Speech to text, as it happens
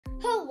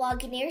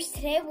Wagoneers,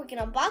 today we're going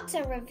to unbox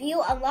and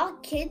review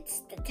Unlock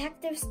Kids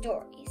Detective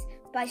Stories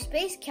by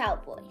Space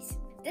Cowboys.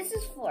 This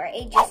is for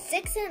ages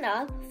 6 and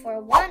up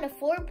for 1 to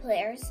 4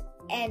 players,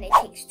 and it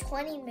takes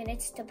 20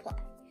 minutes to play.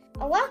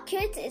 Unlock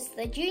Kids is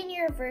the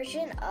junior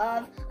version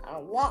of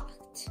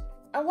Unlocked.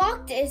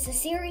 Unlocked is a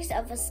series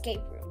of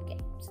escape room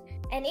games,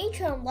 and each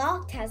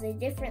Unlocked has a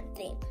different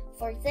theme.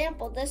 For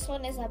example, this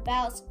one is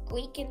about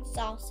squeaking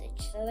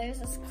sausage. So there's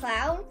this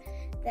clown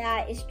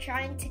that is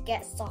trying to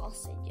get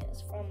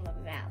sausages from a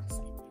mouse,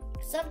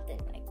 something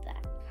like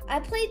that. I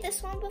played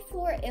this one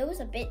before. It was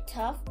a bit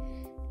tough,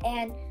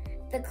 and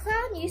the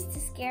clown used to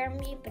scare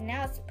me, but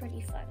now it's pretty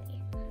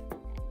funny.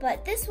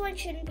 But this one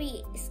shouldn't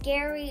be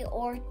scary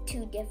or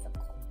too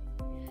difficult.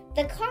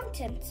 The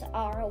contents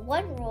are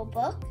 1 rule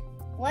book,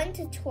 1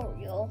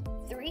 tutorial,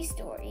 3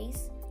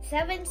 stories,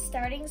 7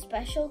 starting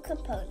special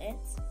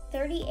components,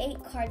 38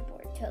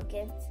 cardboard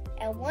tokens,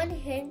 and 1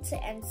 hints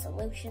and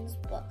solutions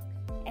book.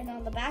 And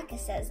on the back it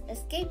says,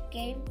 escape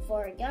game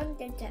for young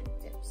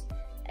detectives.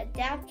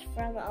 Adapt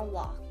from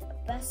Unlocked,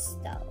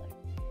 bestseller.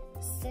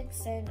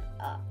 6 and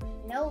up.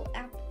 No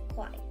app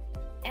required.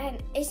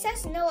 And it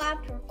says no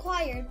app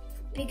required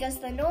because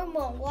the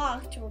normal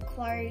Unlocked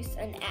requires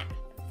an app.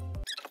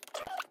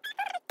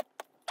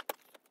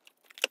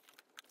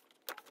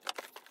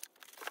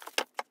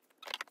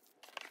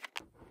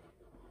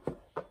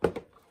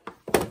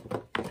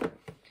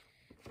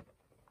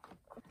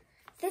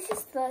 This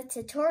is the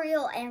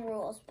tutorial and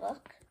rules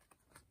book.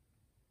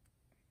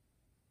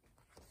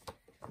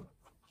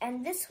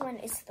 And this one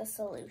is the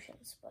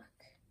solutions book.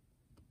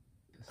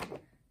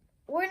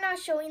 We're not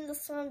showing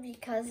this one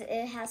because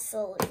it has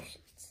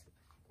solutions.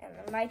 And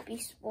there might be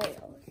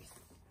spoilers.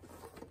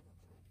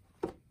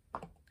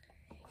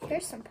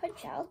 Here's some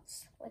punch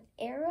outs with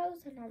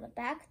arrows, and on the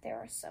back there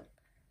are some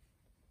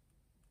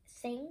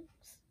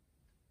things.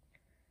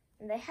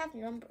 And they have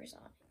numbers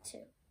on it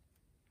too.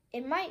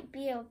 It might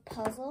be a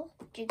puzzle,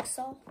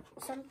 jigsaw,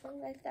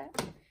 something like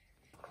that.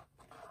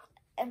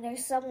 And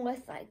there's some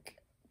with like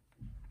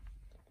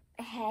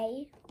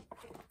hay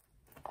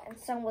and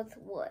some with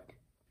wood.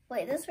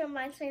 Wait, this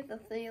reminds me of the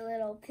 3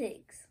 Little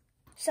Pigs.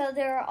 So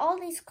there are all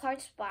these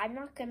cards, but I'm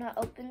not gonna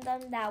open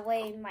them. That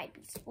way it might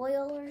be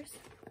spoilers.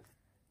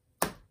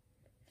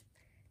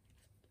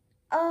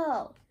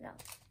 Oh, no.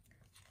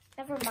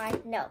 Never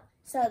mind, no.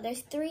 So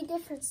there's 3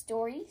 different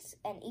stories,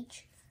 and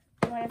each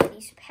one of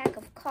these pack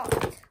of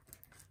cards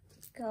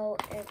go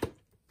in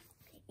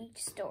each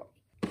story.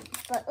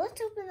 But let's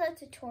open the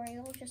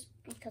tutorial just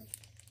because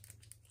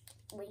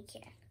we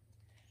can.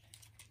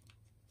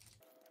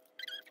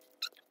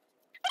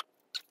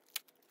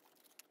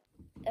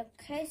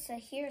 Okay, so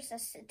here's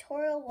this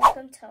tutorial.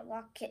 Welcome to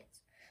Unlock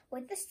Kids.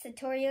 With this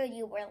tutorial,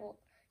 you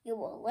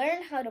will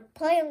learn how to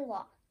play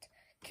Unlocked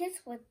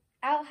Kids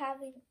without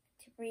having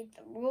to read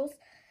the rules.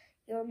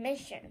 Your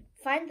mission: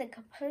 find the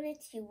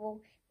components you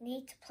will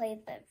need to play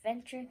the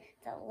adventure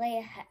that lay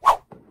ahead.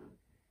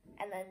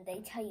 And then they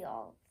tell you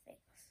all the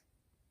things.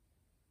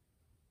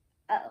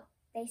 Oh,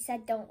 they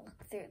said don't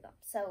look through them.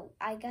 So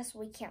I guess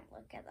we can't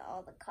look at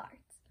all the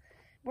cards.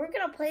 We're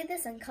going to play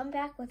this and come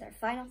back with our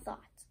final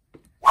thoughts.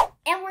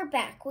 And we're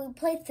back. We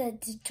played the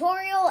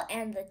tutorial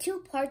and the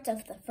 2 parts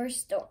of the first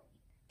story.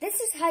 This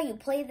is how you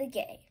play the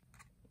game.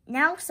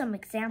 Now some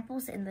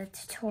examples in the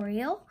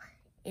tutorial.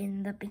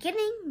 In the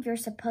beginning, you're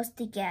supposed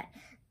to get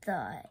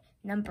the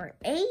number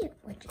 8,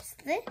 which is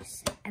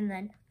this, and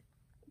then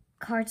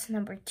cards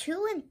number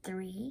 2 and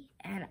 3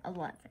 and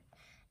 11.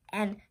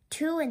 And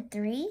 2 and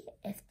 3,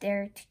 if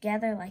they're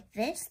together like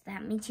this,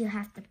 that means you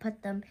have to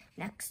put them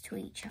next to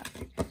each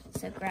other.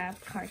 So grab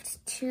cards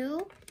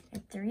 2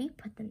 and 3,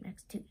 put them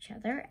next to each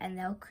other, and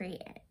they'll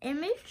create an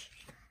image.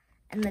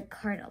 And the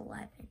card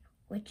 11,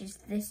 which is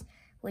this,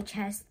 which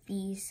has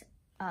these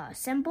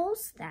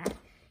symbols that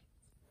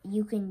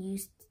you can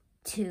use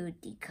to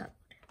decode.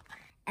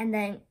 And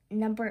then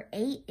number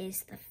 8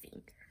 is the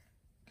finger.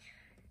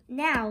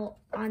 Now,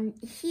 on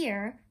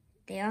here,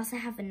 they also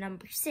have a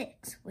number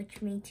 6,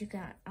 which means you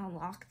can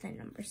unlock the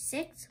number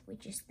 6,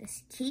 which is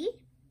this key.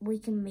 We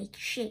can make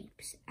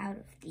shapes out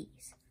of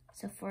these.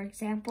 So, for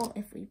example,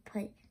 if we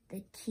put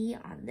the key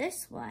on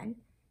this one,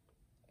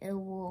 it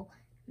will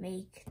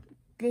make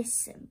this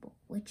symbol,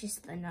 which is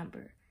the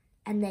number.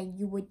 And then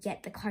you would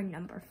get the card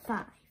number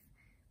 5.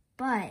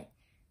 But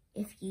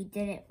if you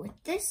did it with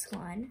this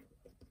one,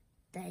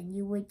 then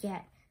you would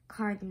get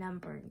card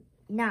number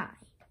 9.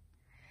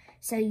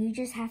 So you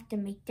just have to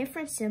make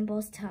different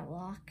symbols to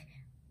unlock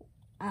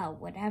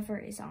whatever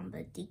is on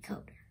the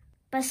decoder.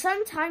 But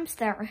sometimes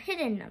there are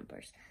hidden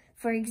numbers.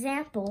 For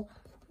example,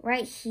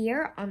 right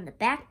here on the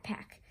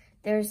backpack,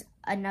 there's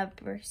a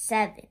number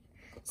 7.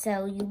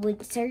 So you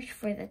would search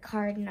for the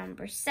card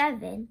number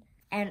 7.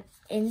 And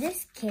in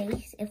this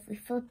case, if we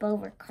flip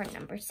over card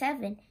number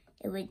 7,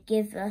 it would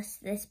give us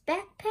this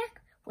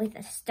backpack with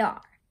a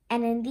star.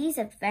 And in these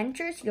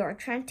adventures, you're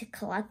trying to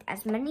collect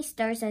as many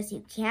stars as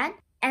you can.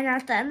 And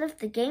at the end of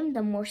the game,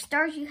 the more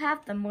stars you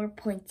have, the more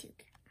points you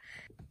get.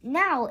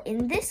 Now,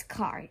 in this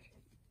card,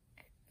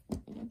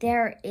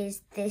 there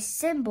is this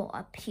symbol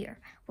up here,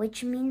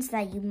 which means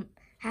that you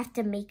have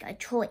to make a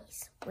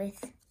choice with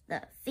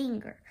the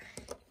finger.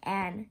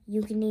 And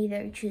you can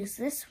either choose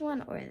this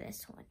one or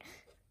this one.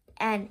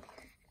 And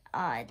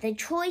the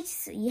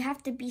choice, you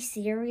have to be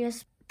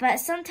serious.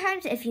 But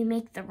sometimes if you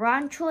make the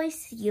wrong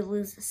choice, you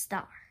lose a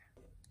star.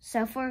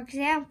 So for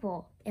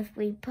example, if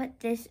we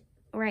put this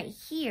right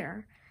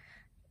here,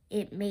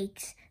 it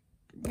makes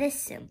this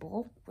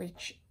symbol,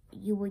 which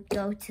you would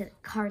go to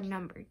card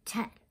number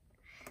 10.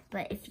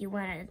 But if you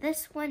wanted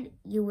this one,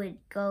 you would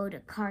go to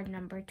card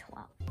number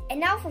 12. And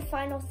now for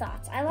final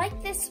thoughts. I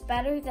like this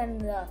better than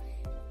the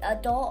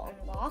adult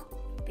unlock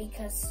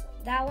because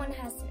that one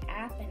has an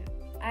app and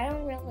I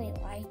don't really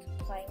like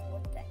playing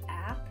with the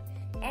app.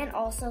 And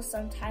also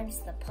sometimes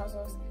the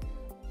puzzles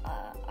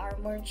are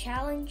more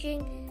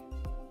challenging.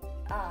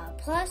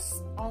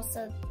 Plus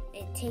also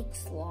it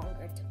takes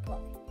longer to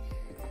play.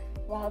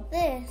 While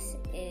this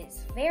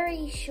is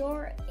very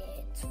short,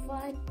 it's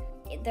fun.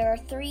 There are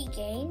 3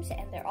 games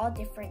and they're all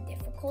different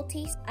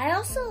difficulties. I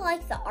also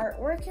like the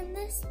artwork in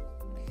this.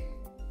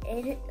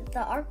 The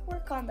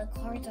artwork on the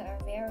cards are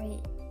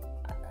very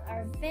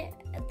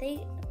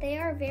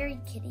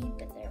kiddie,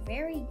 but they're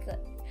very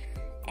good.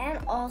 And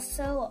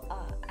also,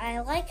 I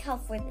like how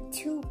for the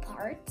 2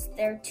 parts,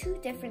 there are 2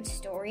 different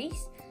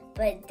stories,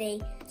 but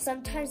they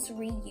sometimes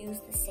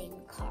reuse the same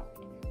card,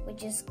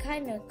 which is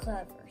kind of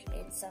clever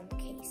in some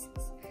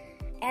cases.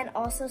 And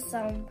also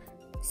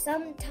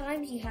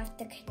sometimes you have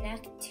to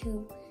connect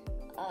 2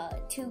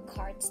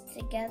 cards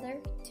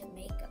together to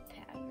make a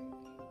pattern.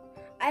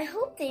 I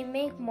hope they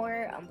make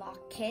more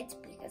Unlock kits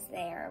because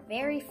they are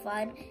very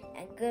fun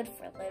and good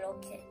for little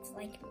kids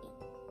like me.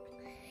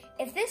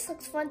 If this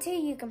looks fun too,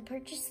 you can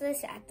purchase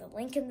this at the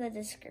link in the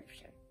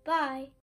description. Bye!